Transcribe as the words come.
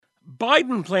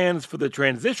Biden plans for the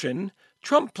transition,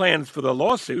 Trump plans for the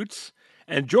lawsuits,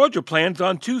 and Georgia plans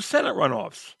on 2 Senate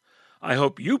runoffs. I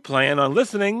hope you plan on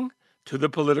listening to The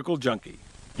Political Junkie.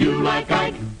 You like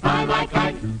Ike, I like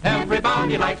Ike,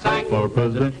 everybody likes Ike for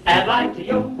president. Add like to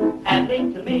you, add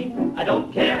me to me, I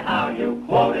don't care how you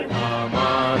quote it. Come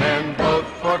on and vote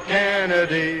for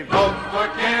Kennedy, and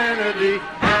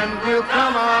we'll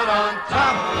come out on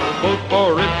top. Vote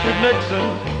for Richard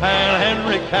Nixon and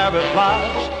Henry Cabot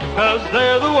Lodge, 'cause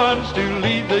they're the ones to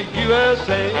lead the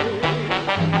USA.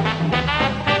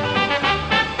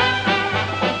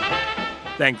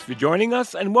 Thanks for joining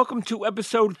us, and welcome to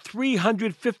episode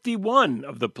 351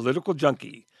 of The Political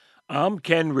Junkie. I'm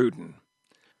Ken Rudin.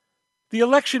 The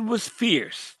election was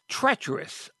fierce,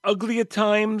 treacherous, ugly at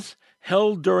times,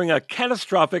 held during a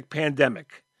catastrophic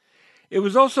pandemic. It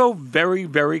was also very,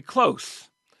 very close.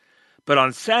 But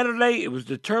on Saturday, it was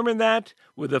determined that,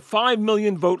 with a 5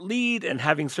 million vote lead and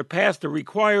having surpassed the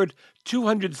required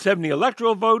 270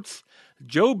 electoral votes,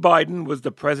 Joe Biden was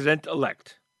the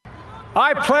president-elect.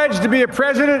 I pledge to be a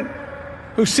president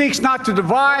who seeks not to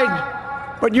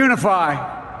divide, but unify.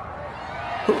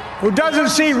 Who doesn't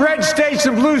see red states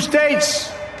and blue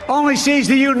states, only sees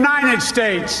the United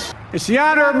States. It's the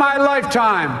honor of my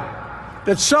lifetime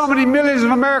that so many millions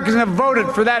of Americans have voted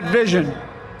for that vision.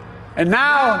 And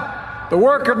now, the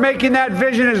work of making that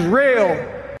vision is real.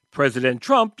 President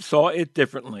Trump saw it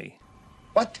differently.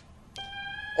 What?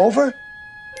 Over?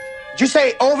 Did you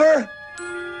say over?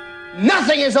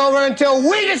 Nothing is over until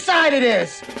we decide it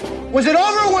is. Was it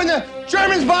over when the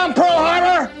Germans bombed Pearl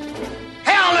Harbor?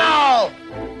 Hell no!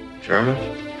 Germans?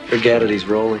 Forget it, he's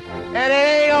rolling. And it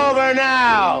ain't over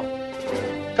now.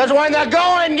 Because when the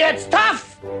going gets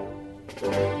tough,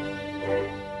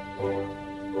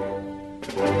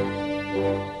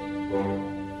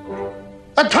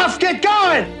 the tough get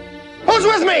going. Who's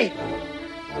with me?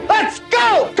 Let's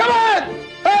go! Come on!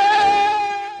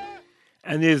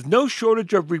 And there's no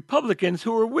shortage of Republicans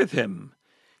who are with him.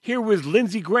 Here was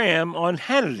Lindsey Graham on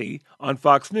Hannity on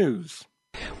Fox News.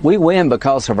 We win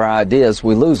because of our ideas.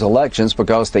 We lose elections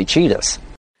because they cheat us.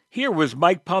 Here was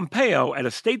Mike Pompeo at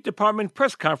a State Department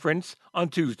press conference on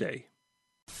Tuesday.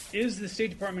 Is the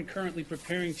State Department currently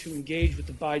preparing to engage with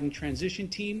the Biden transition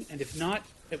team? And if not,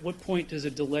 at what point does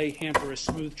a delay hamper a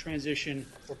smooth transition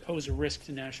or pose a risk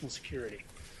to national security?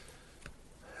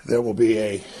 There will be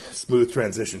a smooth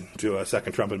transition to a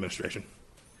second Trump administration.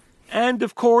 And,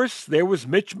 of course, there was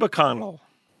Mitch McConnell.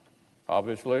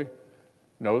 Obviously,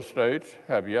 no states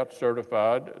have yet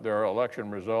certified their election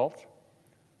results.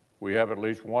 We have at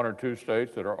least 1 or 2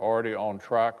 states that are already on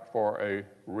track for a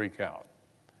recount.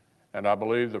 And I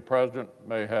believe the president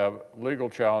may have legal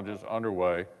challenges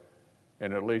underway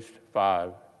in at least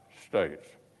 5 states.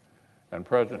 And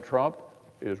President Trump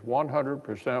is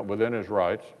 100% within his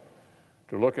rights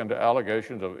to look into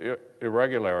allegations of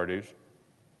irregularities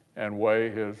and weigh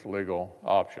his legal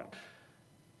options.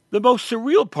 The most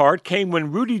surreal part came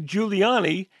when Rudy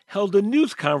Giuliani held a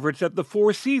news conference at the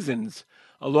Four Seasons,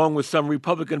 along with some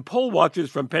Republican poll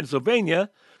watchers from Pennsylvania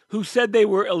who said they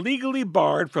were illegally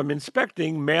barred from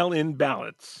inspecting mail-in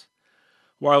ballots.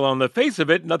 While on the face of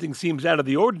it, nothing seems out of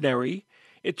the ordinary,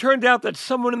 it turned out that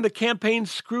someone in the campaign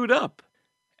screwed up.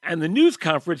 And the news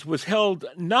conference was held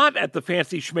not at the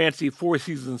fancy-schmancy Four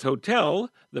Seasons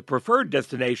Hotel, the preferred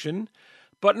destination,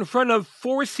 but in front of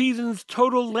Four Seasons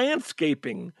Total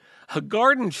Landscaping, a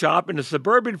garden shop in a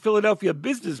suburban Philadelphia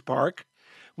business park,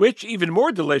 which, even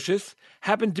more delicious,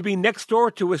 happened to be next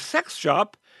door to a sex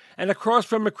shop and across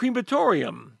from a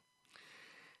crematorium.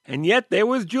 And yet there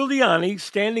was Giuliani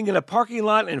standing in a parking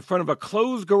lot in front of a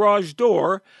closed garage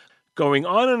door, going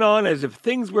on and on as if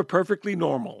things were perfectly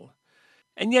normal.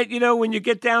 And yet, when you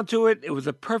get down to it, it was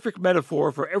a perfect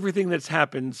metaphor for everything that's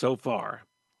happened so far.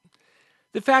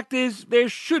 The fact is, there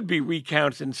should be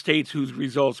recounts in states whose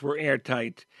results were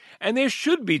airtight, and there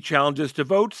should be challenges to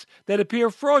votes that appear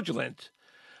fraudulent.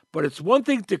 But it's one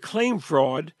thing to claim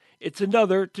fraud, it's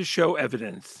another to show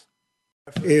evidence.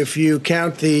 If you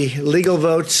count the legal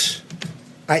votes,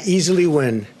 I easily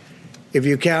win. If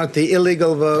you count the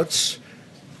illegal votes,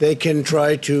 they can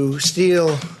try to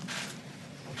steal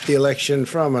the election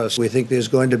from us. We think there's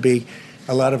going to be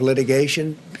a lot of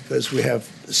litigation because we have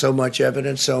so much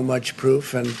evidence, so much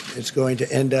proof, and it's going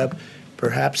to end up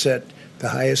perhaps at the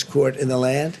highest court in the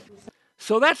land.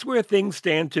 So that's where things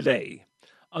stand today.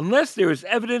 Unless there is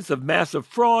evidence of massive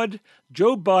fraud,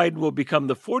 Joe Biden will become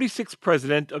the 46th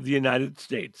president of the United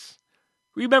States.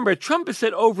 Remember, Trump has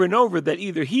said over and over that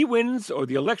either he wins or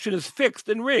the election is fixed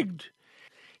and rigged.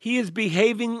 He is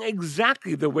behaving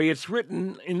exactly the way it's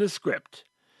written in the script.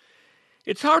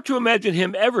 It's hard to imagine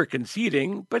him ever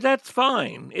conceding, but that's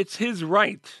fine. It's his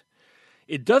right.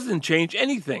 It doesn't change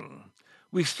anything.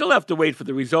 We still have to wait for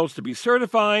the results to be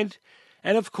certified,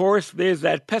 and of course, there's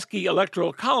that pesky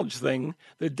Electoral College thing,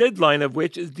 the deadline of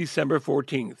which is December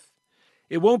 14th.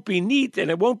 It won't be neat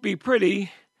and it won't be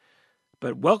pretty,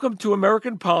 but welcome to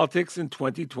American politics in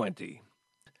 2020.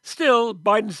 Still,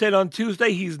 Biden said on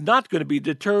Tuesday he's not going to be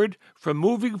deterred from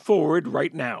moving forward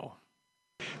right now.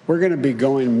 We're going to be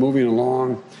moving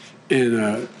along in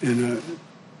a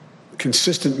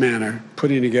consistent manner,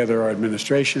 putting together our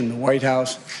administration, the White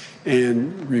House,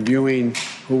 and reviewing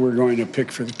who we're going to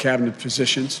pick for the cabinet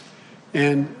positions.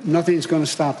 And nothing's going to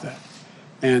stop that.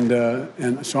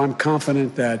 And so I'm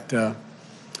confident that the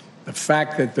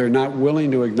fact that they're not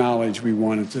willing to acknowledge we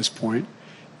won at this point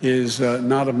is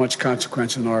not of much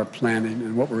consequence in our planning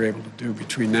and what we're able to do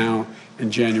between now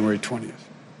and January 20th.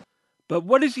 But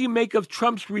what does he make of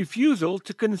Trump's refusal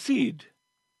to concede?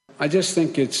 I just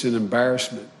think it's an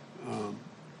embarrassment,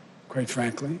 quite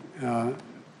frankly.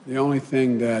 The only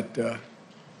thing that,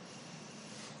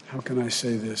 how can I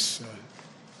say this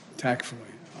tactfully?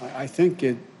 I think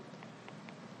it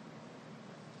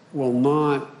will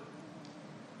not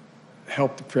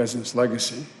help the president's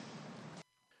legacy.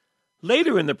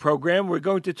 Later in the program, we're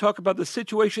going to talk about the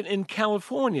situation in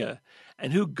California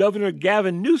and who Governor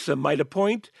Gavin Newsom might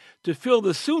appoint to fill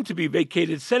the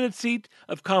soon-to-be-vacated Senate seat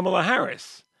of Kamala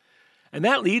Harris. And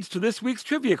that leads to this week's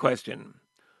trivia question.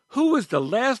 Who was the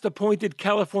last appointed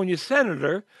California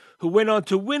senator who went on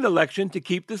to win election to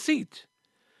keep the seat?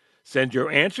 Send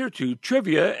your answer to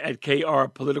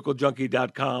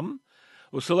trivia@krpoliticaljunkie.com.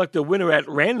 We'll select a winner at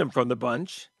random from the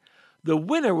bunch. The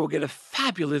winner will get a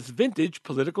fabulous vintage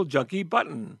Political Junkie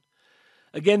button.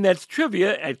 Again, that's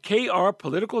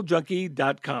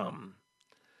trivia@krpoliticaljunkie.com.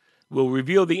 We'll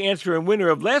reveal the answer and winner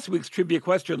of last week's trivia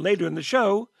question later in the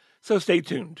show, so stay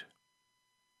tuned.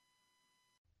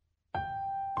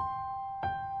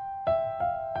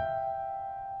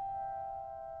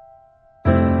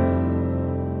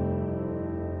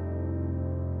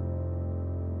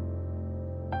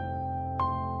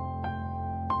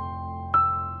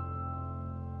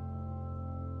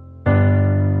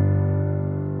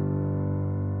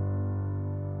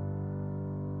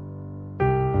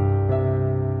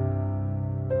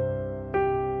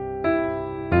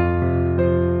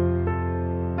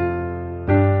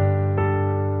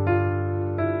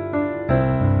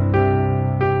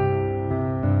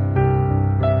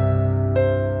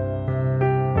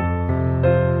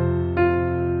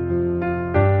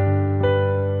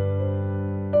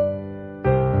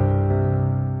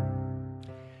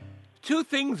 Two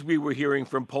things we were hearing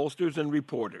from pollsters and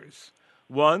reporters.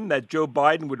 One, that Joe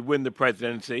Biden would win the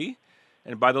presidency,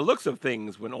 and by the looks of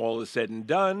things, when all is said and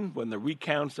done, when the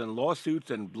recounts and lawsuits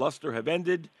and bluster have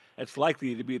ended, that's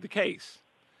likely to be the case.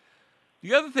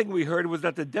 The other thing we heard was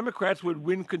that the Democrats would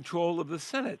win control of the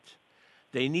Senate.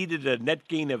 They needed a net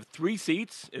gain of 3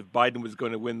 seats if Biden was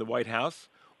going to win the White House,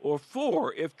 or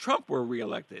 4 if Trump were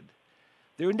reelected.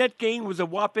 Their net gain was a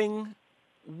whopping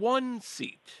 1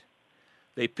 seat.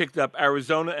 They picked up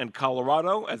Arizona and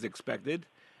Colorado, as expected,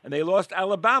 and they lost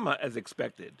Alabama, as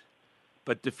expected.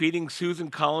 But defeating Susan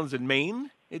Collins in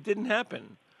Maine, it didn't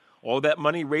happen. All that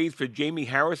money raised for Jamie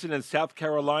Harrison in South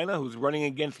Carolina, who's running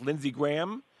against Lindsey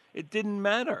Graham, it didn't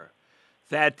matter.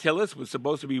 Thad Tillis was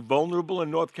supposed to be vulnerable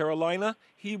in North Carolina.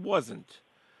 He wasn't.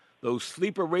 Those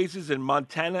sleeper races in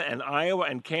Montana and Iowa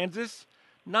and Kansas,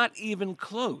 not even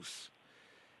close.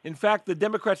 In fact, the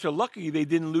Democrats are lucky they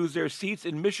didn't lose their seats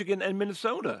in Michigan and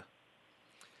Minnesota.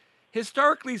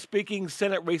 Historically speaking,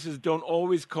 Senate races don't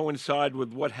always coincide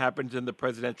with what happens in the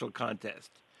presidential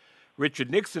contest. Richard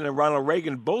Nixon and Ronald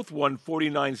Reagan both won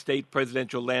 49 state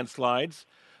presidential landslides,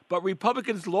 but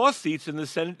Republicans lost seats in the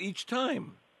Senate each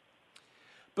time.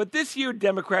 But this year,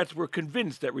 Democrats were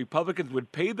convinced that Republicans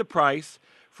would pay the price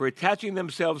for attaching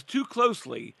themselves too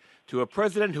closely to a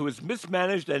president who has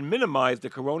mismanaged and minimized the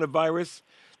coronavirus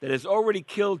that has already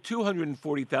killed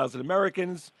 240,000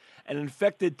 Americans and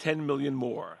infected 10 million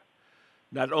more.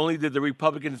 Not only did the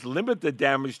Republicans limit the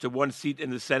damage to 1 seat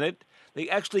in the Senate, they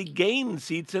actually gained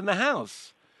seats in the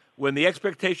House, when the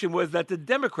expectation was that the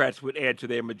Democrats would add to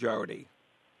their majority.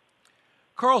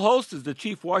 Carl Holst is the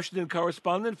chief Washington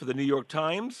correspondent for the New York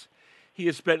Times. He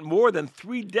has spent more than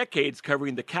 3 decades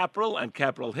covering the Capitol and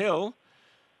Capitol Hill.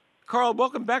 Carl,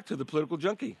 welcome back to the Political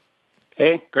Junkie.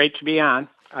 Hey, great to be on.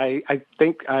 I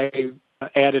think I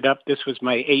added up, this was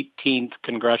my 18th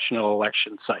congressional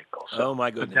election cycle. So oh, my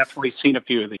goodness. I've definitely seen a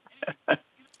few of these.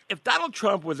 If Donald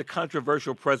Trump was a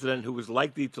controversial president who was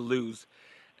likely to lose,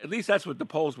 at least that's what the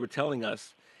polls were telling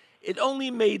us, it only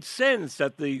made sense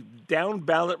that the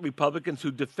down-ballot Republicans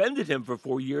who defended him for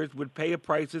 4 years would pay a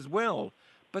price as well,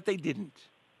 but they didn't.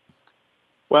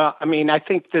 Well, I mean, I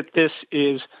think that this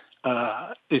is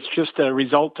it's just a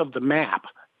result of the map.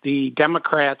 The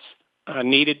Democrats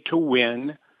needed to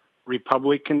win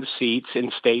Republican seats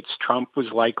in states Trump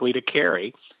was likely to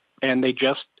carry, and they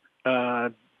just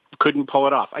couldn't pull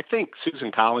it off. I think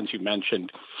Susan Collins, you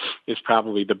mentioned, is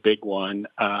probably the big one.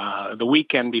 The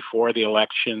weekend before the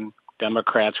election,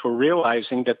 Democrats were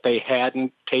realizing that they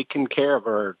hadn't taken care of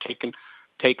her,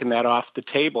 taken that off the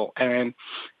table. And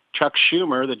Chuck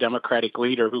Schumer, the Democratic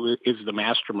leader, who is the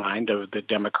mastermind of the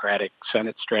Democratic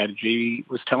Senate strategy,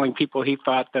 was telling people he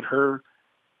thought that her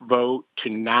vote to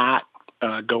not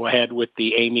go ahead with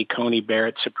the Amy Coney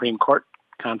Barrett Supreme Court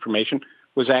confirmation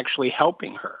was actually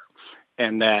helping her.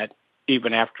 And that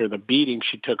even after the beating,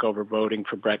 she took over voting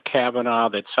for Brett Kavanaugh,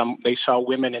 that they saw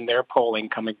women in their polling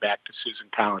coming back to Susan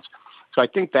Collins. So I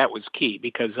think that was key,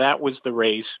 because that was the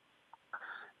race.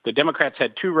 The Democrats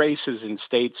had two races in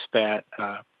states that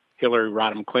Hillary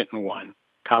Rodham Clinton won: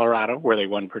 Colorado, where they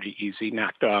won pretty easy,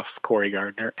 knocked off Cory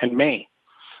Gardner, and Maine.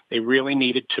 They really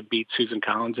needed to beat Susan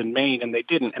Collins in Maine, and they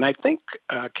didn't. And I think,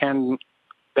 Ken,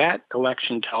 that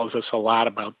election tells us a lot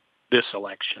about this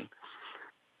election.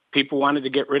 People wanted to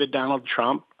get rid of Donald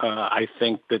Trump. I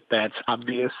think that that's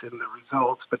obvious in the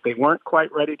results, but they weren't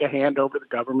quite ready to hand over the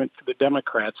government to the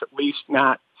Democrats, at least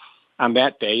not on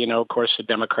that day. You know, of course, the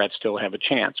Democrats still have a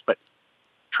chance, but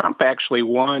Trump actually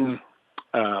won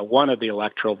one of the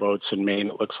electoral votes in Maine,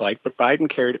 it looks like, but Biden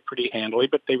carried it pretty handily,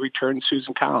 but they returned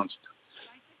Susan Collins.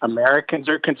 Americans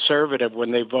are conservative when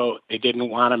they vote. They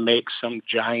didn't want to make some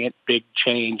giant big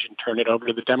change and turn it over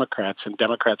to the Democrats, and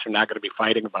Democrats are not going to be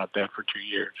fighting about that for 2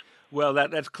 years. Well,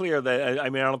 that's clear. That I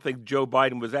don't think Joe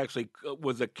Biden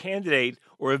was a candidate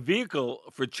or a vehicle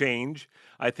for change.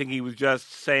 I think he was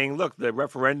just saying, look, the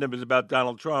referendum is about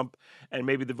Donald Trump, and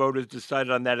maybe the voters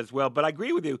decided on that as well. But I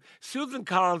agree with you. Susan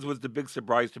Collins was the big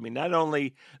surprise to me. Not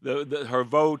only her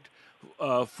vote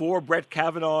for Brett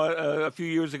Kavanaugh a few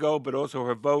years ago, but also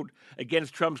her vote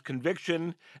against Trump's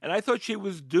conviction. And I thought she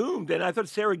was doomed. And I thought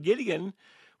Sarah Gideon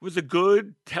was a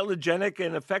good, telegenic,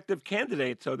 and effective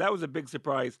candidate. So that was a big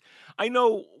surprise. I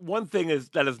know one thing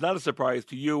that is not a surprise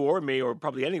to you or me or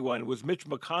probably anyone was Mitch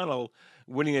McConnell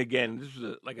winning again. This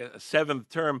was like a seventh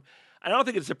term. I don't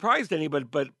think it surprised anybody,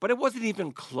 but it wasn't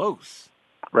even close.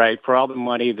 Right, for all the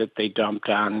money that they dumped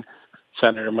on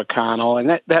Senator McConnell,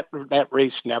 and that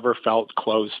race never felt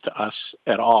close to us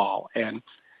at all. And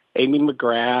Amy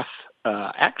McGrath,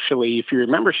 actually, if you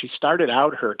remember, she started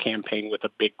out her campaign with a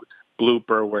big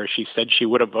blooper where she said she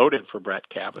would have voted for Brett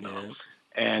Kavanaugh. Yes.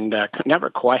 And never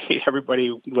quite,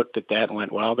 everybody looked at that and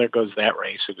went, well, there goes that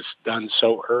race. It was done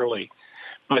so early.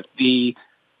 But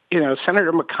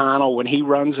Senator McConnell, when he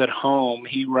runs at home,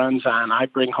 he runs on, I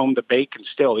bring home the bacon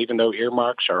still, even though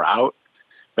earmarks are out.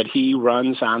 But he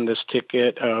runs on this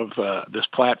ticket of this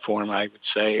platform, I would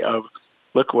say, of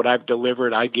look what I've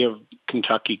delivered. I give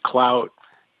Kentucky clout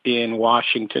in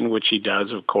Washington, which he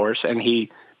does, of course. And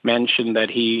he mentioned that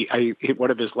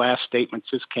one of his last statements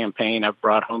this campaign, I've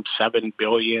brought home $7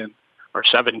 billion or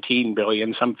 $17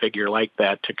 billion, some figure like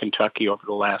that, to Kentucky over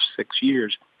the last 6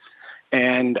 years.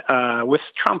 And with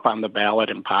Trump on the ballot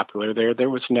and popular there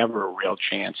was never a real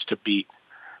chance to beat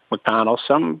McConnell.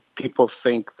 Some people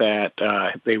think that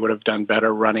they would have done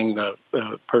better running the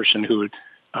person who,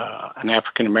 an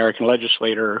African-American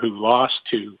legislator who lost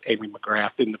to Amy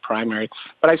McGrath in the primary.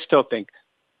 But I still think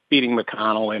beating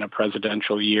McConnell in a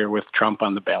presidential year with Trump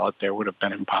on the ballot there would have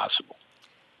been impossible.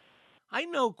 I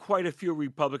know quite a few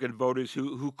Republican voters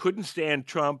who couldn't stand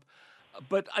Trump,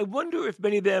 but I wonder if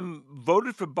many of them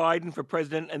voted for Biden for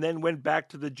president and then went back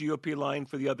to the GOP line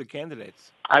for the other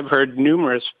candidates. I've heard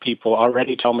numerous people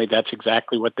already tell me that's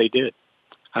exactly what they did.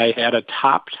 I had a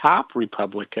top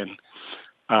Republican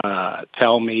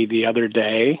tell me the other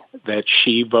day that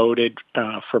she voted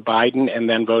for Biden and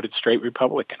then voted straight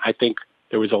Republican. I think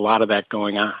there was a lot of that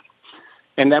going on.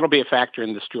 And that'll be a factor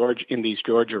in these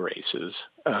Georgia races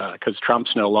because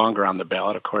Trump's no longer on the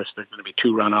ballot. Of course, there are going to be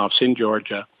two runoffs in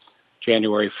Georgia,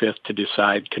 January 5th, to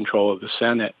decide control of the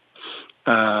Senate.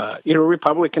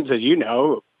 Republicans, as you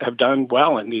know, have done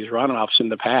well in these runoffs in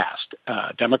the past.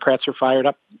 Democrats are fired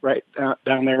up right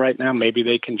down there right now. Maybe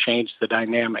they can change the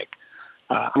dynamic.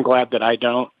 I'm glad that I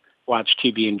don't watch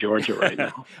TV in Georgia right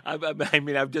now.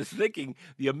 I'm just thinking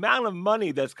the amount of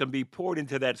money that's going to be poured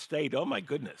into that state. Oh, my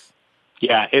goodness.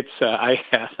 Yeah, it's. I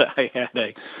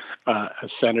had a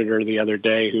senator the other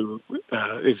day who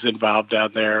is involved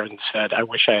down there and said, "I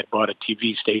wish I had bought a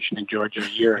TV station in Georgia a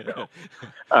year ago."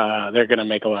 They're going to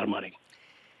make a lot of money.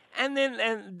 And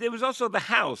there was also the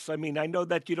House. I mean, I know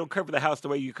that you don't cover the House the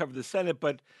way you cover the Senate,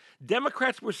 but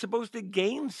Democrats were supposed to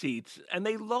gain seats, and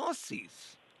they lost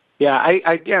seats. Yeah,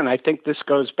 I think this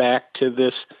goes back to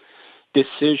this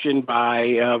decision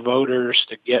by voters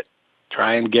to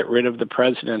try and get rid of the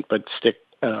president, but stick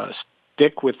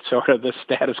with sort of the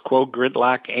status quo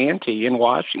gridlock ante in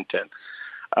Washington.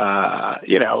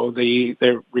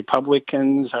 The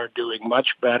Republicans are doing much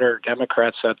better.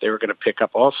 Democrats thought they were going to pick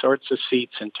up all sorts of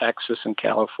seats in Texas and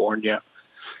California.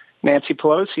 Nancy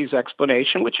Pelosi's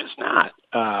explanation, which is not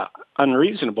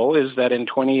unreasonable, is that in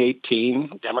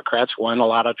 2018, Democrats won a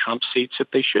lot of Trump seats that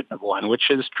they shouldn't have won, which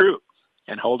is true.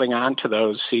 And holding on to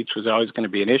those seats was always going to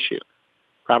be an issue.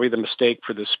 Probably the mistake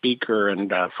for the speaker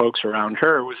and folks around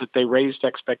her was that they raised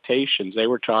expectations. They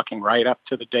were talking right up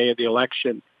to the day of the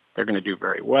election. They're going to do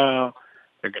very well.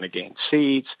 They're going to gain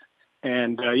seats.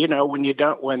 And, when you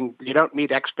don't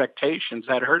meet expectations,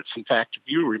 that hurts. In fact, if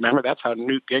you remember, that's how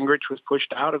Newt Gingrich was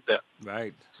pushed out of the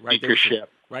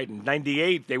speakership. Right. In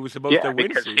 98, they were supposed to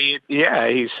win seats.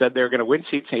 He said they were going to win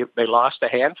seats. They lost a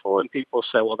handful, and people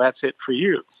said, well, that's it for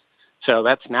you. So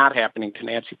that's not happening to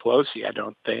Nancy Pelosi, I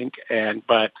don't think.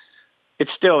 But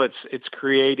it's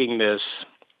creating this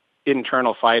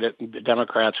internal fight at the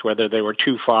Democrats, whether they were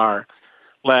too far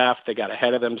left, they got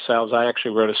ahead of themselves. I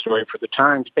actually wrote a story for the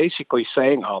Times basically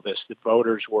saying all this, that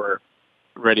voters were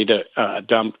ready to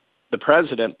dump the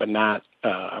president, but not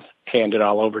hand it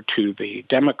all over to the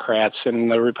Democrats.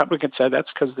 And the Republicans said that's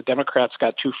because the Democrats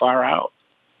got too far out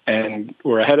and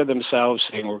were ahead of themselves,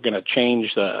 saying we're going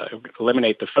to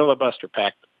eliminate the filibuster,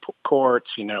 pack the courts,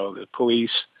 the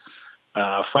police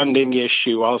funding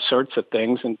issue, all sorts of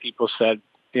things. And people said,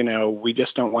 we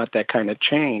just don't want that kind of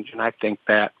change. And I think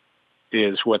that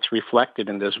is what's reflected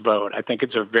in this vote. I think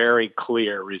it's a very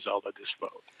clear result of this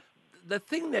vote. The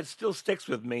thing that still sticks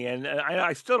with me, and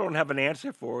I still don't have an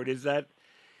answer for it, is that,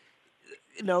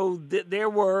 there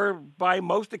were, by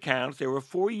most accounts,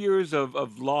 4 years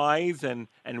of lies and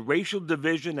racial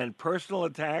division and personal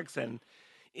attacks and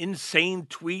insane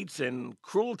tweets and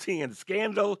cruelty and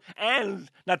scandal, and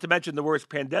not to mention the worst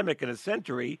pandemic in a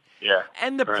century. Yeah.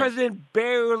 And the president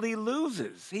barely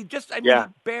loses. He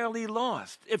barely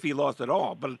lost, if he lost at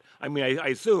all. But I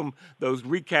assume those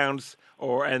recounts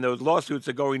and those lawsuits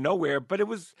are going nowhere, but it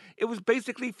was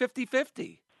basically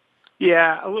 50-50.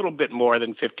 Yeah, a little bit more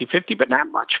than 50-50, but not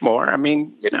much more. At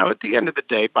the end of the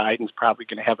day, Biden's probably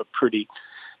going to have a pretty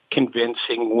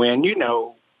convincing win.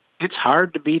 It's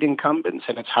hard to beat incumbents,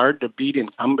 and it's hard to beat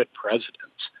incumbent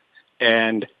presidents.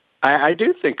 And I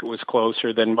do think it was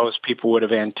closer than most people would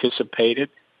have anticipated.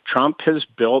 Trump has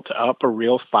built up a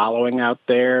real following out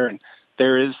there, and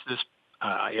there is this,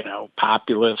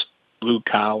 populist,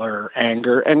 blue-collar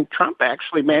anger. And Trump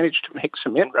actually managed to make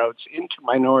some inroads into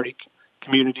minority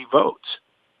community votes.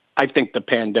 I think the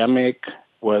pandemic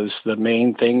was the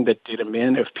main thing that did him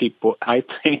in. I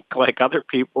think, like other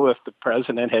people, if the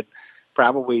president had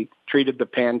probably treated the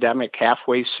pandemic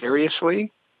halfway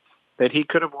seriously, that he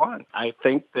could have won. I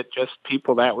think that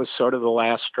that was sort of the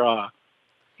last straw.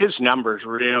 His numbers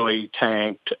really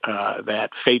tanked that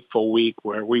fateful week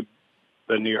where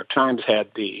the New York Times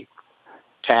had the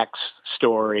tax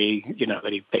story,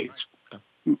 that he pays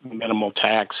minimal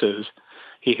taxes.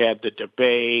 He had the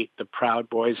debate, the Proud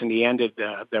Boys, and he ended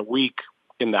the week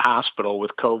in the hospital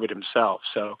with COVID himself.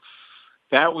 So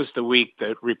that was the week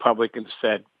that Republicans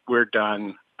said, we're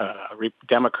done.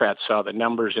 Democrats saw the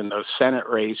numbers in those Senate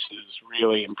races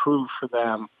really improve for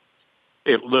them.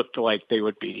 It looked like they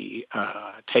would be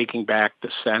taking back the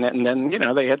Senate. And then,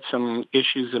 they had some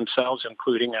issues themselves,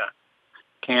 including a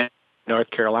candidate in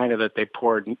North Carolina that they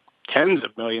poured tens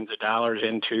of millions of dollars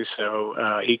into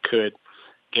so he could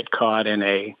get caught in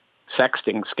a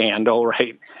sexting scandal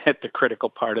right at the critical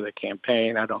part of the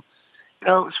campaign. It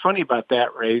was funny about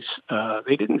that race.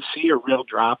 They didn't see a real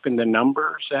drop in the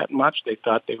numbers that much. They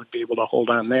thought they would be able to hold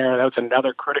on there. That was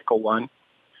another critical one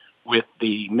with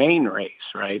the Maine race,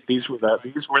 right? These were the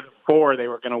 4 they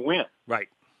were going to win. Right.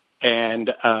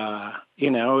 And,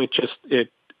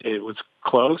 it was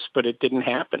close, but it didn't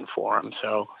happen for them.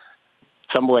 So in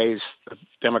some ways, the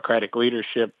Democratic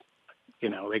leadership,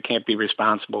 they can't be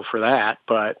responsible for that.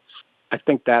 But I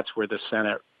think that's where the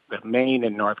Senate, the Maine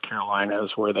and North Carolina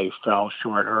is where they fell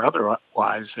short, or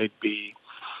otherwise they'd be,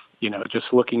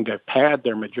 just looking to pad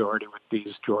their majority with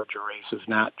these Georgia races,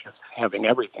 not just having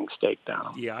everything staked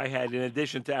down. Yeah, I had, in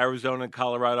addition to Arizona and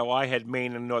Colorado, I had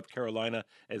Maine and North Carolina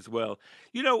as well.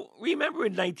 Remember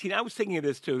I was thinking of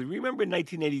this too. Remember in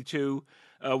 1982,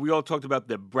 we all talked about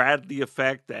the Bradley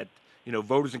effect, that,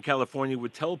 voters in California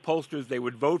would tell pollsters they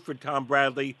would vote for Tom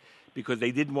Bradley because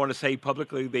they didn't want to say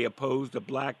publicly they opposed a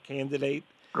black candidate.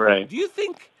 Right. Do you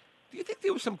think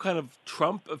there was some kind of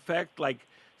Trump effect, like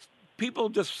people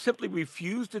just simply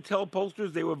refused to tell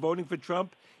pollsters they were voting for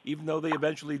Trump, even though they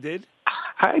eventually did?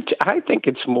 I think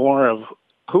it's more of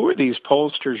who are these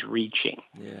pollsters reaching?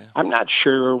 Yeah. I'm not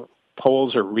sure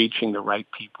polls are reaching the right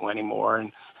people anymore,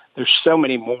 and there's so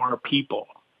many more people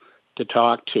to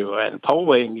talk to. And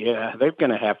polling, they're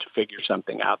going to have to figure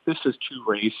something out. This is 2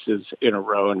 races in a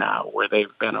row now where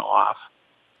they've been off.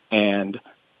 And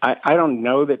I don't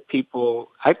know that people,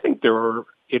 I think there are,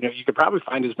 you could probably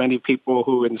find as many people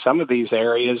who in some of these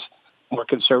areas, more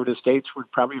conservative states, were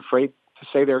probably afraid to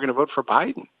say they're going to vote for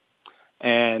Biden.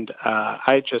 And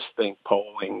I just think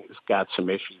polling has got some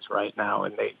issues right now,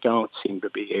 and they don't seem to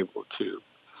be able to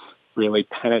really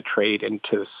penetrate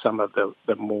into some of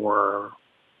the more,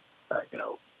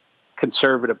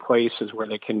 conservative places where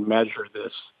they can measure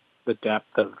the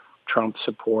depth of Trump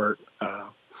support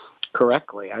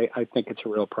correctly. I think it's a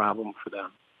real problem for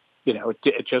them.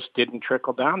 It just didn't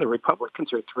trickle down. The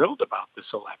Republicans are thrilled about this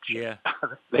election. Yeah.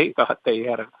 They thought they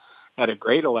had a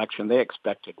great election. They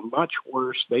expected much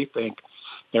worse. They think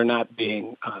they're not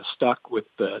being stuck with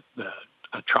the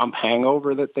Trump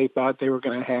hangover that they thought they were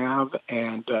going to have.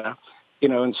 And,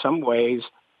 in some ways,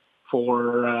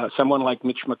 for someone like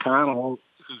Mitch McConnell,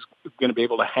 who's going to be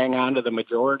able to hang on to the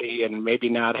majority and maybe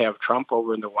not have Trump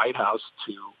over in the White House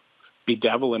to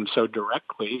bedevil him so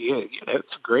directly,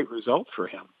 it's a great result for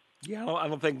him. Yeah, I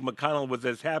don't think McConnell was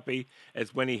as happy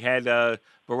as when he had Barack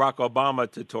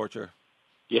Obama to torture.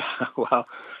 Yeah, well,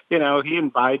 he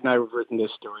and Biden, I've written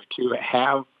this story too,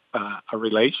 have a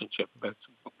relationship. But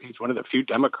he's one of the few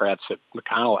Democrats that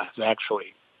McConnell has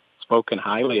actually spoken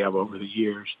highly of over the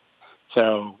years.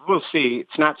 So we'll see.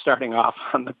 It's not starting off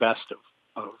on the best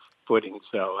of footing.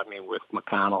 So, with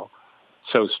McConnell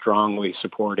so strongly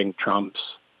supporting Trump's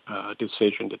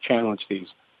decision to challenge these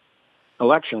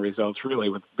election results, really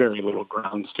with very little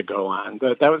grounds to go on.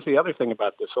 But that was the other thing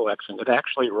about this election. It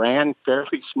actually ran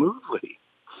fairly smoothly.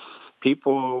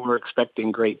 People were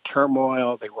expecting great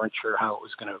turmoil. They weren't sure how it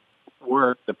was going to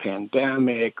work, the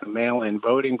pandemic, the mail-in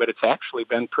voting, but it's actually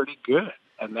been pretty good.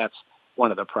 And that's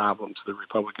one of the problems the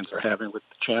Republicans are having with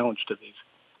the challenge to these.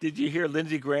 Did you hear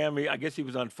Lindsey Graham? I guess he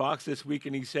was on Fox this week,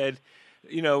 and he said,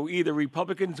 either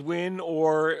Republicans win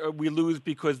or we lose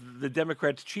because the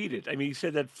Democrats cheated. He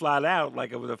said that flat out,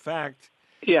 like it was a fact.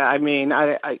 Yeah,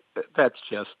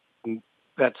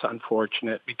 that's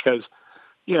unfortunate because,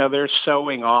 they're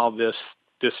sowing all this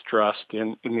distrust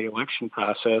in the election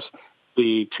process.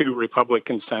 The 2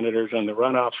 Republican senators on the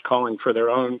runoffs calling for their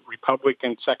own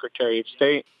Republican Secretary of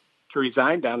State to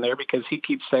resign down there because he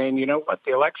keeps saying,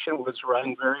 the election was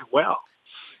run very well.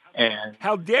 And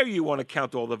how dare you want to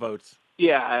count all the votes?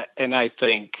 Yeah, and I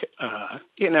think,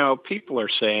 people are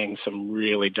saying some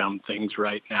really dumb things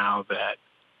right now that,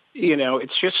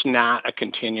 it's just not a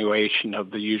continuation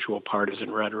of the usual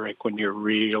partisan rhetoric when you're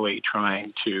really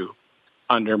trying to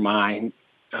undermine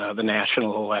the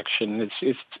national election.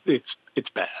 It's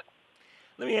bad.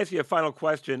 Let me ask you a final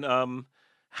question.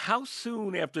 How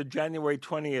soon after January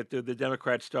 20th did the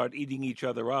Democrats start eating each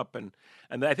other up? And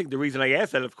I think the reason I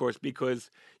ask that, of course,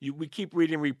 because we keep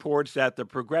reading reports that the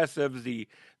progressives, the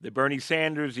Bernie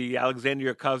Sanders, the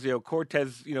Alexandria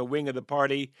Ocasio-Cortez, wing of the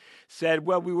party said,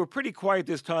 well, we were pretty quiet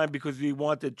this time because we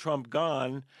wanted Trump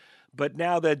gone. But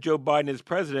now that Joe Biden is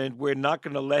president, we're not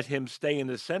going to let him stay in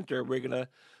the center. We're going to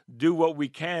do what we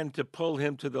can to pull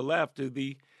him to the left. Do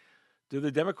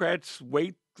the Democrats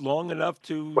wait long enough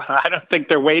to? Well, I don't think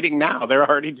they're waiting now. They're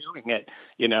already doing it.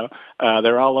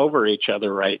 They're all over each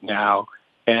other right now.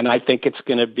 And I think it's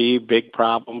going to be a big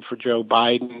problem for Joe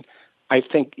Biden. I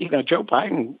think, Joe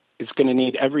Biden is going to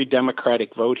need every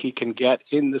Democratic vote he can get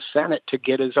in the Senate to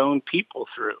get his own people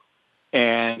through.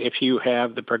 And if you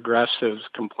have the progressives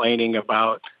complaining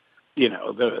about,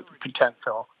 the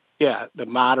potential, the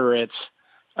moderates,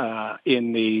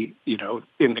 in the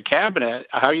cabinet,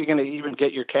 how are you going to even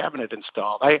get your cabinet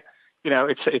installed?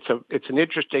 It's an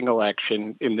interesting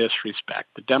election in this respect.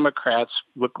 The Democrats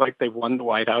look like they've won the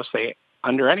White House. They,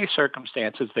 under any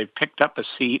circumstances, they've picked up a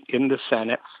seat in the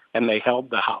Senate and they held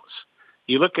the House.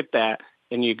 You look at that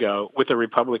and you go, with a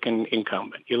Republican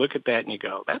incumbent, you look at that and you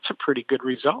go, that's a pretty good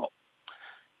result.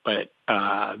 But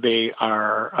they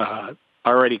are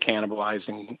already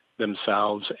cannibalizing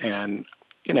themselves, and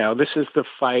this is the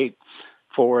fight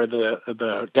for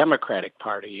the Democratic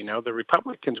Party. The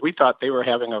Republicans, we thought they were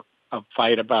having a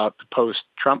fight about the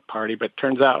post-Trump party, but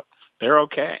turns out they're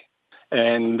okay.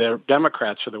 And the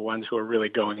Democrats are the ones who are really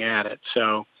going at it.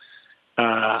 So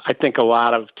I think a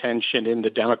lot of tension in the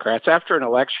Democrats after an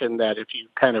election that if you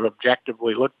kind of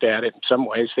objectively looked at it, in some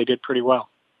ways they did pretty well.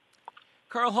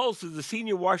 Carl Hulse is the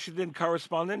senior Washington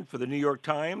correspondent for the New York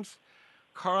Times.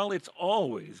 Carl, it's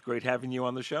always great having you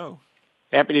on the show.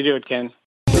 Happy to do it, Ken.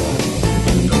 When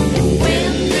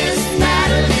this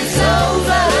battle is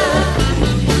over,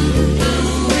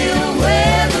 who will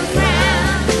wear the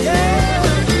crown?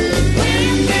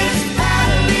 When this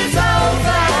battle is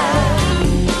over,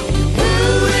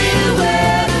 who will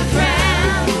wear the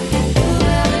crown? Who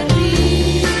will it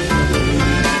be?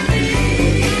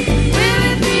 Will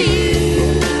it be you?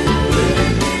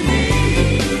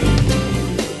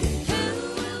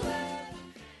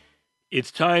 It's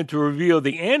time to reveal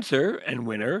the answer and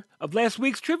winner of last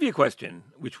week's trivia question,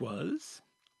 which was,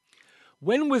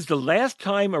 when was the last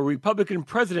time a Republican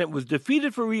president was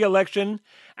defeated for re-election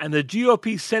and the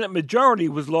GOP Senate majority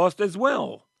was lost as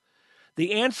well?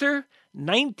 The answer,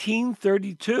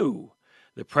 1932.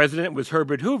 The president was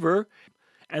Herbert Hoover,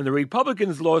 and the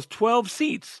Republicans lost 12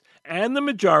 seats and the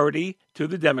majority to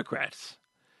the Democrats.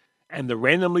 And the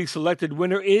randomly selected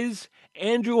winner is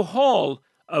Andrew Hall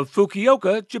of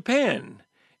Fukuoka, Japan.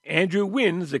 Andrew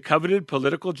wins the coveted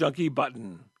Political Junkie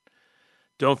button.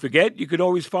 Don't forget, you can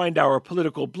always find our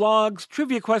political blogs,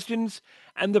 trivia questions,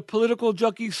 and the Political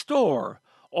Junkie store,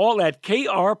 all at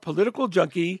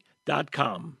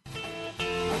krpoliticaljunkie.com.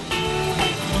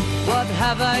 What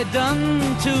have I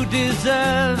done to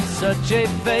deserve such a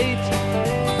fate?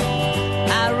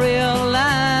 I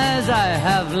realize I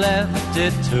have left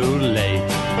it too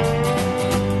late.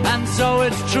 And so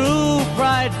it's true,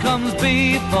 pride comes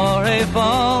before a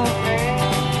fall.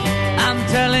 I'm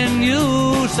telling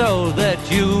you so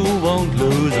that you won't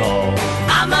lose all.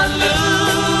 I'm a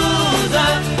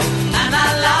loser, and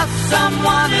I lost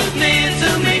someone who's near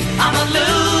to me. I'm a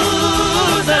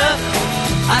loser,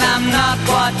 and I'm not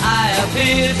what I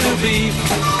appear to be.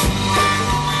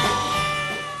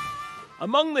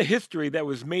 Among the history that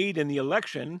was made in the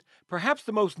election, perhaps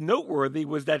the most noteworthy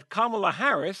was that Kamala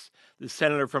Harris, the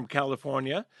senator from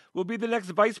California, will be the next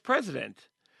vice president.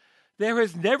 There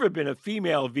has never been a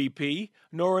female VP,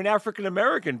 nor an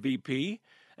African-American VP,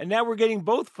 and now we're getting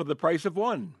both for the price of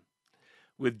one.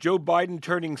 With Joe Biden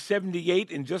turning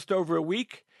 78 in just over a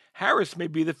week, Harris may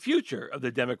be the future of the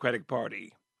Democratic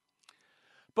Party.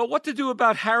 But what to do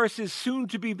about Harris's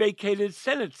soon-to-be vacated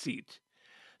Senate seat?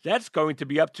 That's going to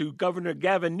be up to Governor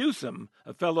Gavin Newsom,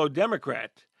 a fellow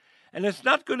Democrat. And it's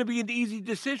not going to be an easy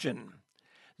decision.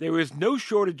 There is no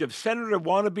shortage of senator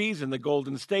wannabes in the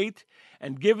Golden State,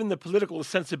 and given the political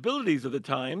sensibilities of the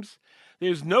times,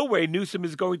 there's no way Newsom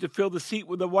is going to fill the seat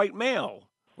with a white male,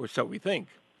 or so we think.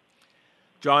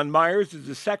 John Myers is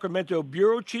the Sacramento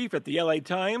bureau chief at the LA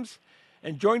Times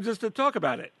and joins us to talk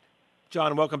about it.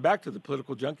 John, welcome back to the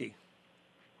Political Junkie.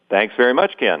 Thanks very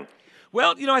much, Ken.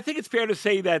 Well, I think it's fair to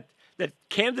say that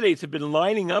candidates have been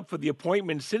lining up for the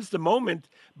appointment since the moment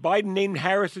Biden named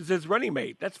Harris as his running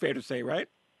mate. That's fair to say, right?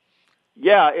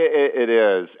 Yeah, it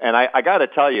is. And I got to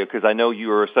tell you, because I know you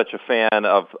are such a fan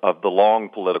of the long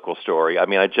political story, I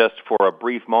mean, for a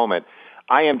brief moment,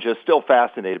 I am just still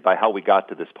fascinated by how we got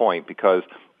to this point, because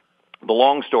the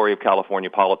long story of California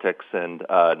politics and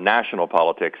national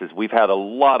politics is we've had a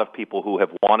lot of people who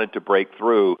have wanted to break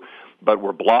through, but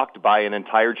were blocked by an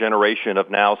entire generation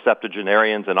of now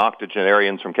septuagenarians and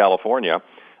octogenarians from California.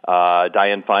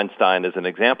 Dianne Feinstein is an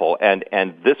example. And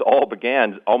this all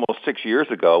began almost 6 years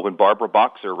ago when Barbara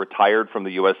Boxer retired from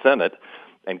the U.S. Senate,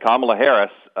 and Kamala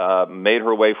Harris made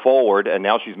her way forward, and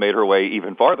now she's made her way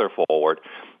even farther forward.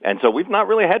 And so we've not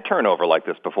really had turnover like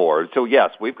this before. So, yes,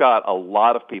 we've got a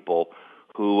lot of people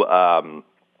who,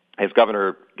 as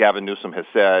Governor Gavin Newsom has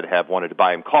said, have wanted to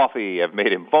buy him coffee, have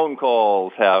made him phone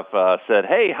calls, have said,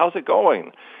 hey, how's it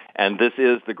going? And this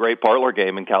is the great parlor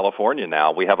game in California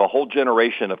now. We have a whole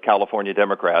generation of California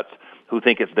Democrats who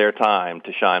think it's their time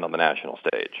to shine on the national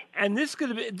stage. And this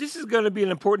is going to be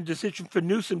an important decision for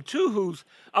Newsom, too, who's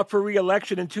up for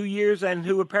re-election in 2 years and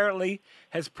who apparently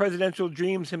has presidential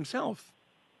dreams himself.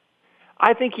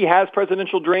 I think he has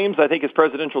presidential dreams. I think his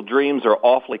presidential dreams are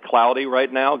awfully cloudy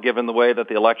right now, given the way that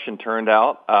the election turned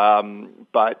out.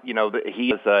 But,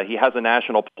 he has a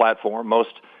national platform. Most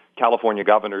California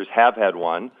governors have had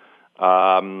one.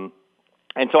 And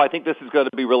so I think this is going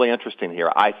to be really interesting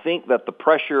here. I think that the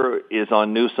pressure is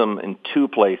on Newsom in two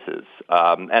places,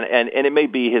 and it may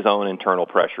be his own internal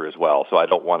pressure as well, so I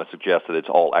don't want to suggest that it's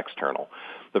all external.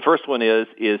 The first one is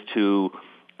to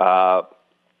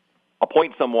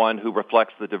appoint someone who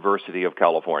reflects the diversity of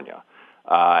California.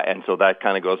 And so that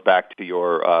kind of goes back to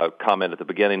your comment at the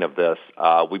beginning of this.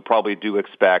 We probably do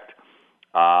expect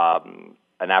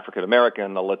an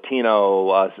African-American, a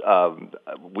Latino.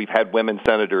 We've had women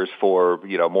senators for,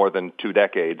 more than 2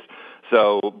 decades.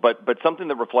 So, but something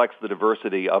that reflects the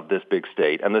diversity of this big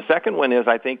state. And the second one is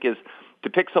to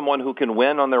pick someone who can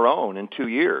win on their own in 2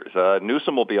 years.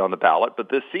 Newsom will be on the ballot, but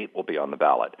this seat will be on the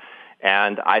ballot.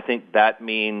 And I think that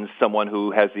means someone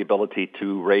who has the ability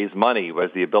to raise money, who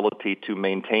has the ability to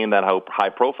maintain that high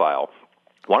profile.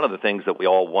 One of the things that we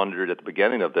all wondered at the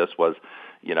beginning of this was,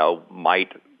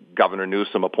 might Governor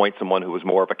Newsom appoint someone who was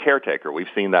more of a caretaker? We've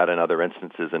seen that in other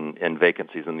instances in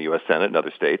vacancies in the U.S. Senate and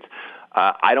other states.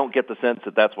 I don't get the sense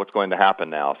that that's what's going to happen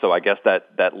now. So I guess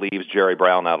that leaves Jerry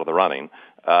Brown out of the running.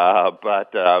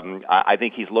 But I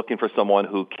think he's looking for someone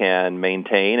who can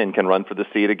maintain and can run for the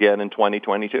seat again in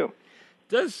 2022.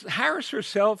 Does Harris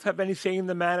herself have any say in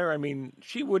the matter? I mean,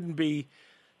 she wouldn't be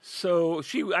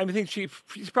I think she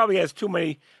probably has too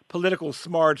many political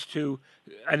smarts to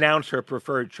announce her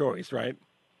preferred choice, right?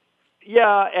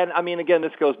 Yeah, and I mean, again,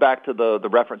 this goes back to the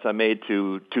reference I made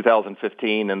to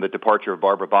 2015 and the departure of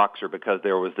Barbara Boxer, because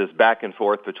there was this back and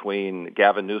forth between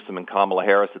Gavin Newsom and Kamala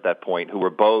Harris at that point, who were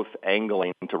both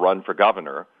angling to run for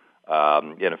governor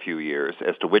in a few years,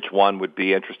 as to which one would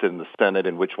be interested in the Senate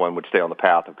and which one would stay on the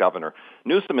path of governor.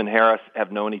 Newsom and Harris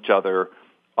have known each other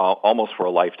almost for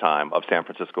a lifetime of San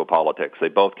Francisco politics. They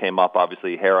both came up,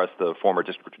 obviously, Harris, the former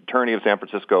district attorney of San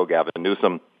Francisco, Gavin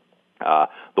Newsom, the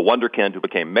wonderkind who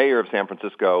became mayor of San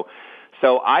Francisco.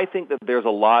 So I think that there's a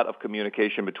lot of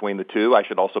communication between the two. I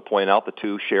should also point out the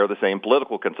two share the same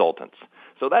political consultants.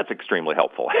 So that's extremely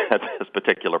helpful at this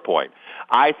particular point.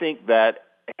 I think that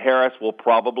Harris will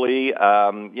probably,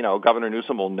 Governor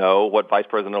Newsom will know what Vice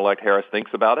President-elect Harris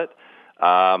thinks about it.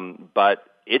 But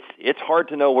it's hard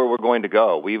to know where we're going to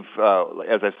go. We've,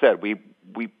 as I said,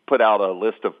 we put out a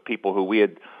list of people who we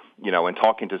had, in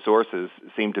talking to sources,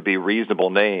 seem to be reasonable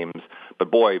names.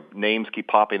 But boy, names keep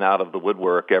popping out of the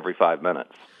woodwork every 5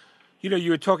 minutes.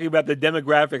 You were talking about the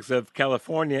demographics of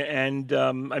California, and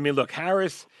look,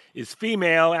 Harris is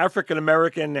female, African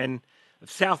American, and of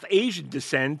South Asian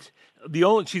descent.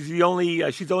 She's only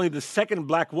the second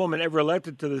black woman ever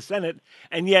elected to the Senate,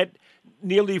 and yet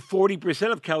nearly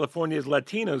 40% of California is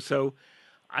Latino. So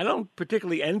I don't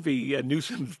particularly envy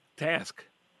Newsom's task.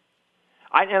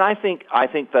 I think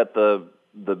that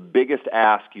the biggest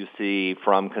ask you see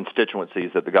from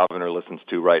constituencies that the governor listens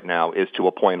to right now is to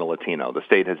appoint a Latino. The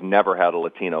state has never had a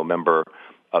Latino member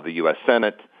of the U.S.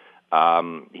 Senate.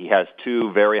 He has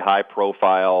two very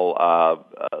high-profile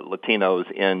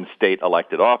Latinos in state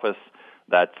elected office.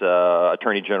 That's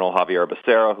Attorney General Javier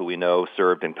Becerra, who we know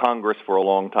served in Congress for a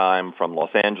long time from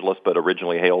Los Angeles, but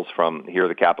originally hails from here,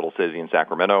 the capital city in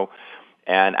Sacramento.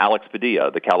 And Alex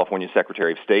Padilla, the California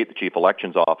Secretary of State, the Chief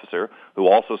Elections Officer, who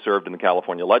also served in the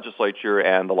California Legislature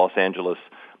and the Los Angeles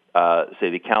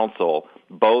City Council.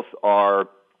 Both are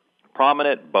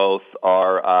prominent. Both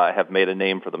have made a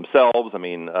name for themselves. I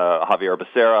mean, Javier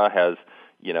Becerra has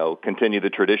continue the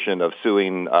tradition of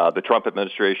suing the Trump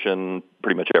administration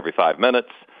pretty much every 5 minutes.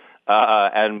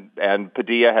 And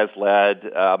Padilla has led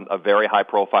a very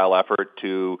high-profile effort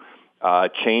to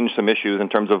change some issues in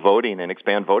terms of voting and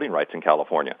expand voting rights in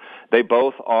California. They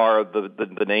both are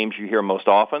the names you hear most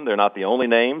often. They're not the only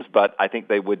names, but I think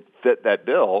they would fit that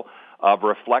bill of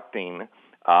reflecting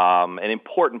an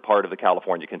important part of the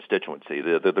California constituency,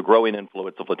 the growing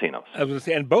influence of Latinos. I was going to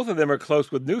say, and both of them are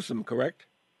close with Newsom, correct?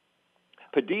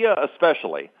 Padilla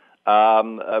especially.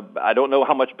 I don't know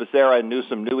how much Becerra and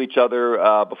Newsom knew each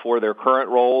other before their current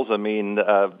roles. I mean,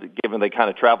 given they kind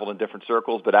of traveled in different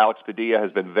circles, but Alex Padilla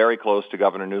has been very close to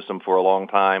Governor Newsom for a long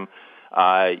time.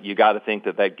 You got to think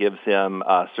that gives him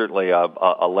certainly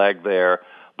a leg there.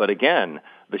 But again,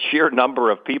 the sheer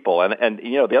number of people, and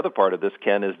the other part of this,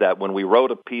 Ken, is that when we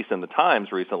wrote a piece in the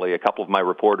Times recently, a couple of my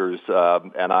reporters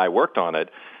and I worked on it,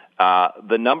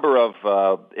 the number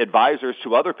of advisors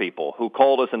to other people who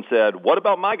called us and said, what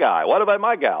about my guy? What about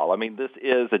my gal? I mean, this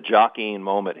is a jockeying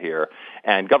moment here.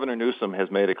 And Governor Newsom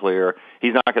has made it clear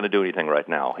he's not going to do anything right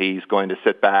now. He's going to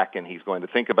sit back and he's going to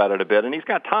think about it a bit. And he's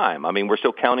got time. I mean, we're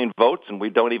still counting votes, and we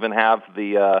don't even have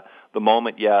the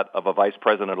moment yet of a vice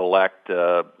president-elect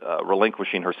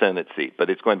relinquishing her Senate seat. But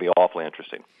it's going to be awfully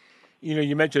interesting.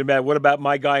 You mentioned about what about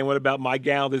my guy and what about my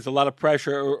gal. There's a lot of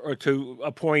pressure to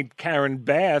appoint Karen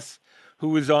Bass,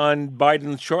 who is on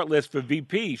Biden's shortlist for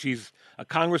VP. She's a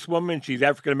congresswoman. She's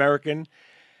African-American,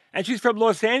 and she's from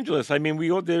Los Angeles. I mean,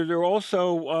 there are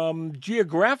also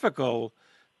geographical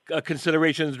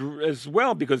considerations as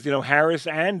well, because, Harris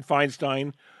and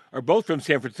Feinstein are both from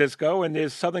San Francisco, and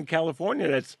there's Southern California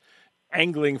that's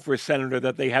angling for a senator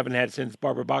that they haven't had since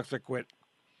Barbara Boxer quit.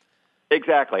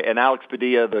 Exactly. And Alex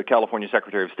Padilla, the California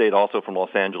Secretary of State, also from Los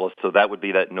Angeles, so that would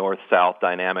be that north-south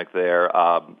dynamic there.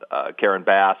 Karen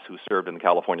Bass, who served in the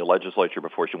California Legislature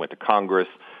before she went to Congress,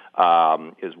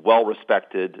 is well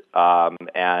respected,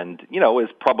 and is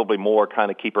probably more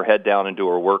kind of keep her head down and do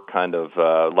her work kind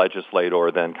of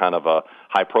legislator than kind of a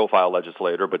high profile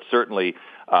legislator, but certainly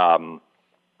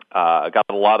got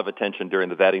a lot of attention during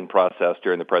the vetting process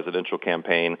during the presidential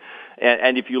campaign.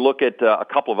 And if you look at a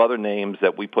couple of other names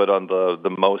that we put on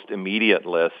the most immediate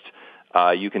list,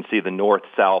 you can see the North,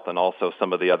 South, and also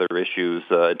some of the other issues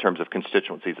in terms of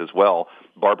constituencies as well.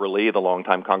 Barbara Lee, the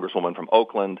longtime congresswoman from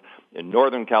Oakland in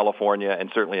Northern California, and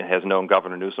certainly has known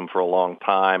Governor Newsom for a long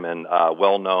time and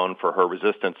well known for her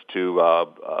resistance to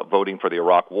voting for the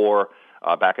Iraq War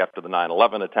back after the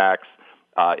 9/11 attacks.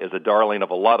 Is a darling of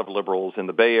a lot of liberals in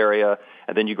the Bay Area.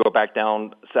 And then you go back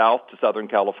down south to Southern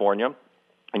California,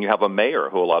 and you have a mayor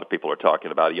who a lot of people are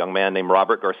talking about, a young man named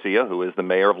Robert Garcia, who is the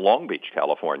mayor of Long Beach,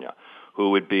 California,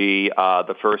 who would be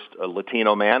the first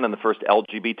Latino man and the first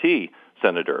LGBT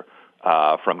senator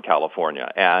from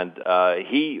California. And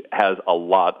he has a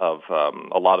lot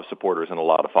of supporters and a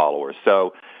lot of followers.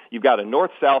 So you've got a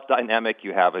north-south dynamic,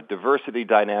 you have a diversity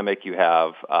dynamic, you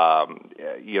have,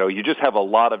 you just have a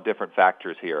lot of different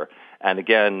factors here. And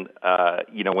again,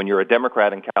 when you're a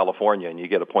Democrat in California and you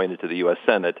get appointed to the U.S.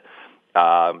 Senate,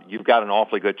 you've got an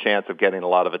awfully good chance of getting a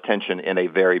lot of attention in a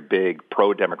very big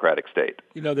pro-Democratic state.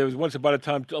 There was once upon a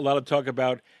time a lot of talk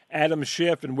about Adam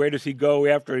Schiff and where does he go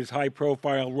after his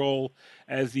high-profile role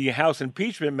as the House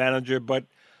impeachment manager, but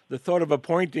the thought of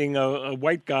appointing a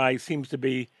white guy seems to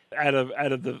be out of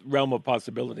the realm of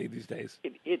possibility these days.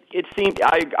 It seems,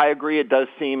 I agree, it does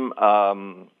seem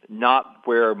not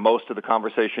where most of the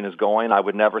conversation is going. I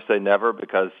would never say never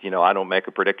because, I don't make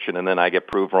a prediction and then I get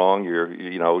proved wrong.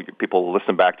 People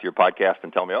listen back to your podcast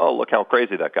and tell me, oh, look how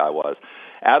crazy that guy was.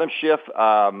 Adam Schiff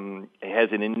has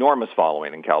an enormous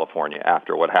following in California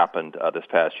after what happened this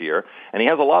past year, and he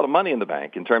has a lot of money in the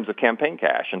bank in terms of campaign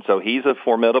cash, and so he's a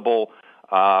formidable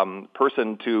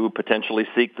person to potentially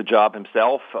seek the job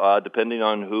himself, depending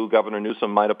on who Governor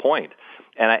Newsom might appoint.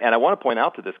 And I want to point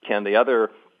out to this, Ken, the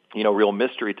other, real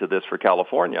mystery to this for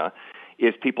California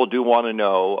is people do want to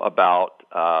know about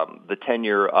the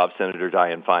tenure of Senator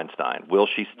Dianne Feinstein. Will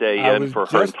she stay in for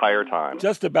her entire time?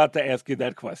 Just about to ask you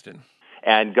that question.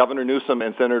 And Governor Newsom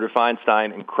and Senator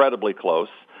Feinstein, incredibly close.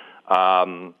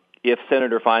 If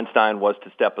Senator Feinstein was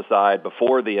to step aside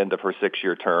before the end of her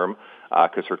 6-year term,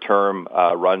 because her term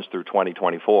runs through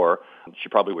 2024, she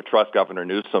probably would trust Governor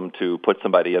Newsom to put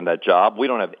somebody in that job. We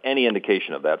don't have any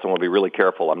indication of that, so I want to be really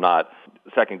careful. I'm not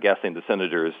second-guessing the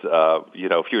senator's,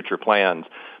 future plans.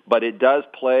 But it does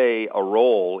play a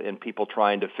role in people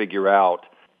trying to figure out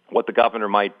what the governor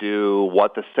might do,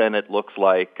 what the Senate looks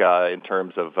like in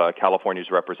terms of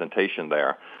California's representation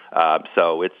there.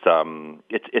 So it's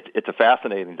a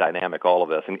fascinating dynamic, all of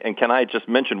this. And can I just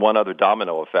mention one other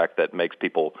domino effect that makes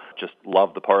people just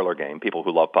love the parlor game, people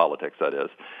who love politics, that is,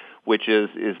 which is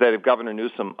that if Governor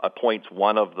Newsom appoints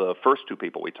one of the first two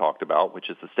people we talked about, which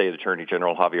is the State Attorney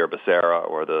General Javier Becerra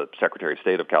or the Secretary of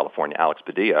State of California, Alex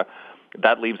Padilla,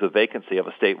 that leaves a vacancy of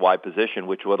a statewide position,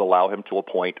 which would allow him to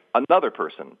appoint another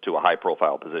person to a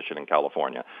high-profile position in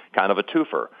California, kind of a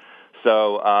twofer.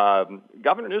 So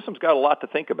Governor Newsom's got a lot to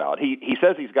think about. He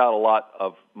says he's got a lot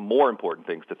of more important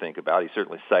things to think about. He's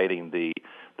certainly citing the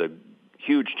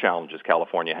huge challenges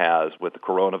California has with the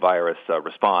coronavirus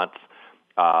response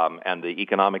and the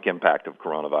economic impact of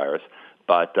coronavirus.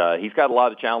 But he's got a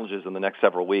lot of challenges in the next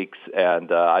several weeks,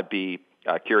 and I'd be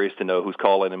curious to know who's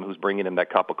calling him, who's bringing him that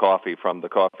cup of coffee from the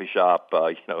coffee shop,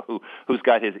 who's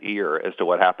got his ear as to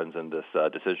what happens in this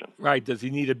decision. Right. Does he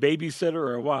need a babysitter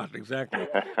or what? Exactly.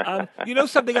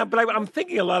 Something, but I'm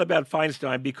thinking a lot about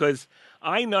Feinstein because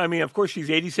of course,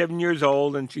 she's 87 years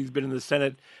old and she's been in the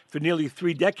Senate for nearly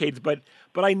 3 decades, but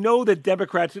I know that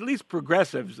Democrats, at least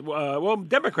progressives,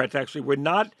 Democrats actually, were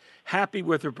not happy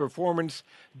with her performance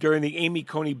during the Amy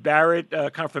Coney Barrett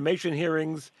confirmation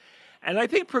hearings. And I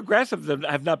think progressives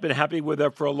have not been happy with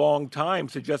her for a long time,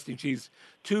 suggesting she's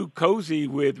too cozy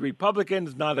with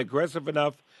Republicans, not aggressive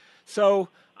enough. So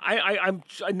I'm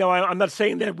not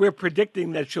saying that we're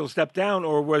predicting that she'll step down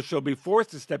or where she'll be forced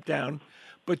to step down,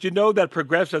 but that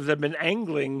progressives have been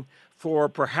angling for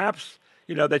perhaps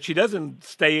that she doesn't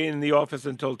stay in the office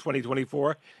until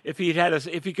 2024. If he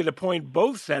could appoint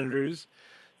both senators,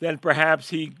 then perhaps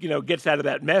he, gets out of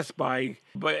that mess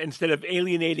but instead of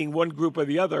alienating one group or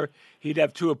the other, he'd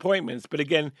have 2 appointments. But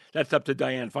again, that's up to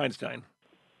Dianne Feinstein.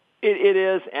 It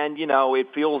is, and, it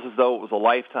feels as though it was a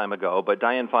lifetime ago, but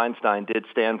Dianne Feinstein did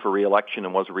stand for re-election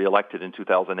and was reelected in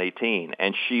 2018,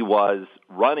 and she was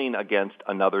running against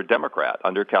another Democrat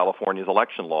under California's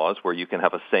election laws where you can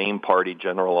have a same-party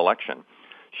general election.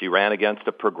 She ran against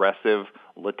a progressive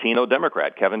Latino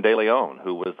Democrat, Kevin De Leon,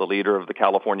 who was the leader of the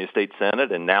California State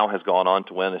Senate and now has gone on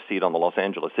to win a seat on the Los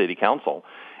Angeles City Council.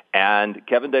 And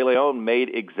Kevin De Leon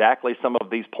made exactly some of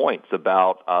these points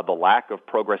about the lack of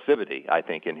progressivity, I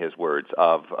think, in his words,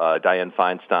 of Dianne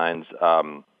Feinstein's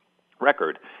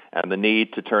record and the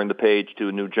need to turn the page to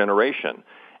a new generation.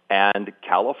 And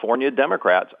California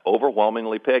Democrats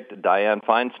overwhelmingly picked Dianne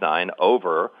Feinstein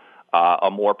over a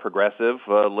more progressive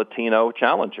Latino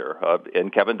challenger in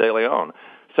Kevin De Leon.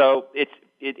 So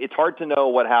it's hard to know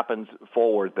what happens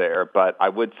forward there, but I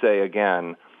would say,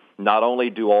 again, not only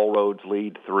do all roads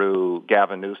lead through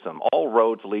Gavin Newsom, all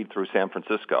roads lead through San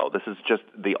Francisco. This is just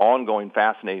the ongoing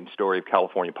fascinating story of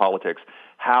California politics,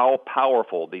 how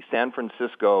powerful the San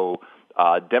Francisco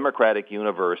Democratic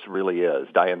universe really is.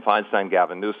 Dianne Feinstein,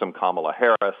 Gavin Newsom, Kamala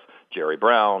Harris, Jerry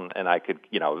Brown, and I could,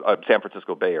 San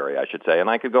Francisco Bay Area, I should say, and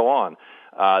I could go on.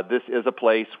 This is a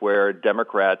place where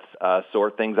Democrats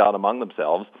sort things out among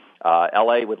themselves.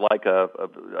 L.A. would like a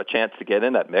chance to get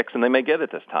in that mix, and they may get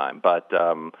it this time. But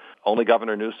only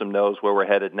Governor Newsom knows where we're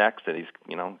headed next, and he's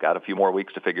got a few more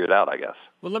weeks to figure it out, I guess.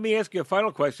 Well, let me ask you a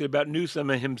final question about Newsom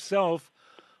himself.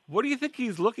 What do you think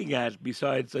he's looking at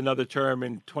besides another term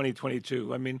in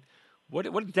 2022? I mean,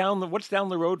 what's down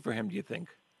the road for him, do you think?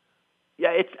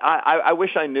 Yeah, I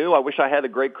wish I knew. I wish I had a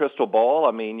great crystal ball.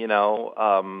 I mean,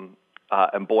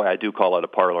 and boy, I do call it a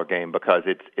parlor game because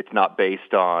it's not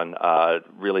based on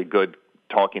really good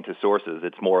talking to sources.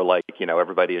 It's more like,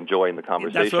 everybody enjoying the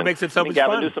conversation. That's what makes it so much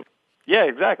fun. Newsom, yeah,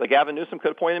 exactly. Gavin Newsom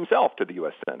could appoint himself to the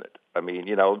U.S. Senate. I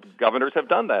mean, governors have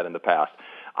done that in the past.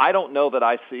 I don't know that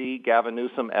I see Gavin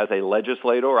Newsom as a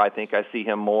legislator. I think I see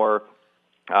him more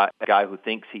a guy who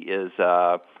thinks he is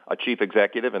a chief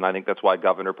executive, and I think that's why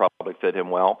governor probably fit him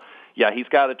well. Yeah, he's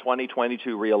got a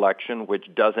 2022 reelection,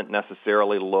 which doesn't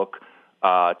necessarily look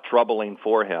troubling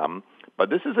for him. But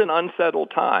this is an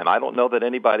unsettled time. I don't know that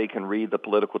anybody can read the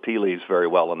political tea leaves very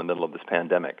well in the middle of this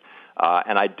pandemic.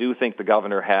 And I do think the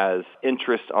governor has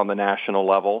interest on the national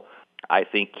level. I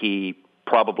think he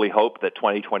probably hoped that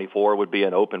 2024 would be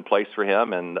an open place for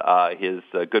him, and his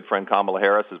good friend Kamala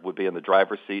Harris would be in the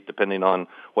driver's seat, depending on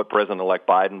what President-elect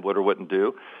Biden would or wouldn't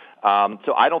do.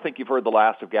 So I don't think you've heard the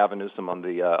last of Gavin Newsom on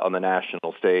the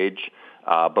national stage.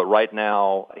 But right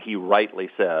now, he rightly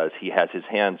says he has his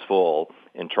hands full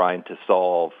in trying to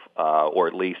solve or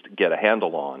at least get a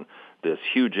handle on this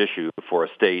huge issue for a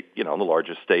state, the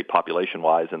largest state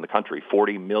population-wise in the country,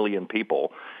 40 million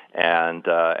people, and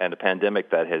a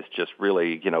pandemic that has just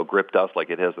really, gripped us like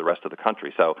it has the rest of the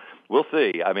country. So we'll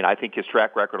see. I mean, I think his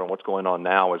track record on what's going on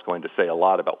now is going to say a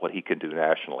lot about what he can do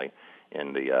nationally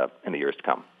in the years to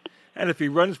come. And if he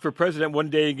runs for president one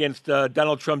day against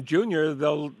Donald Trump Jr.,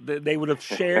 they would have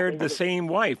shared the same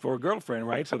wife or girlfriend,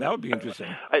 right? So that would be interesting.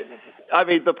 I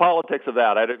mean, the politics of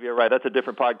that. You're right. That's a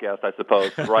different podcast, I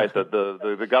suppose. Right?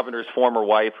 The governor's former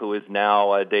wife, who is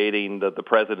now dating the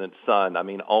president's son. I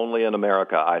mean, only in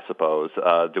America, I suppose,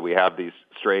 do we have these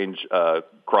strange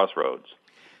crossroads.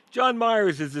 John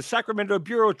Myers is the Sacramento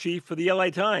bureau chief for the LA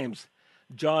Times.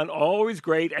 John, always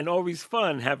great and always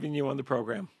fun having you on the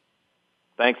program.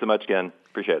 Thanks so much, Ken.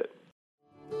 Appreciate it.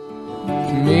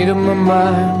 Made up my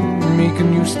mind, make a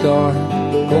new start.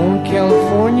 Going to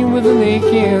California with an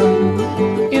aching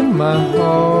in my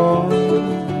heart.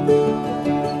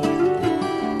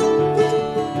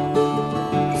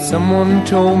 Someone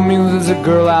told me there's a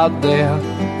girl out there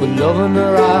with love in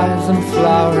her eyes and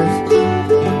flowers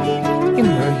in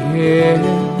her hair.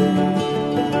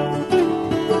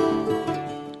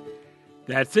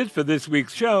 That's it for this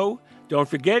week's show. Don't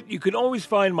forget, you can always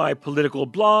find my political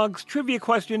blogs, trivia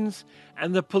questions,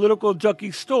 and the Political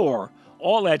Junkie store,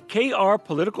 all at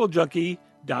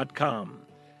krpoliticaljunkie.com.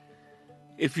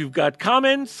 If you've got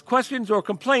comments, questions, or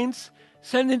complaints,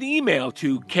 send an email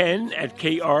to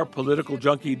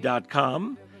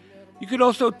ken@krpoliticaljunkie.com. You can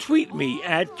also tweet me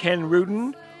at Ken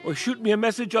Rudin or shoot me a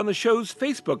message on the show's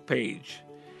Facebook page.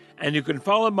 And you can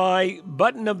follow my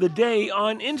button of the day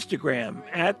on Instagram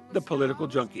at The Political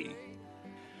Junkie.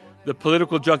 The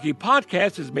Political Junkie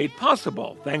podcast is made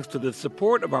possible thanks to the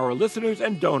support of our listeners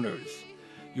and donors.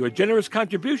 Your generous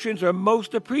contributions are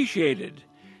most appreciated.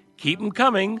 Keep them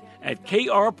coming at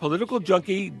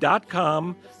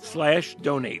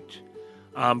krpoliticaljunkie.com/donate.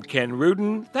 I'm Ken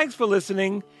Rudin. Thanks for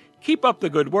listening. Keep up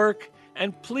the good work,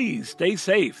 and please stay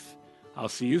safe. I'll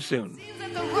see you soon. Seems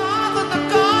that the wrong with the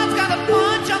God's got a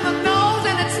punch on the nose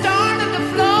and it starts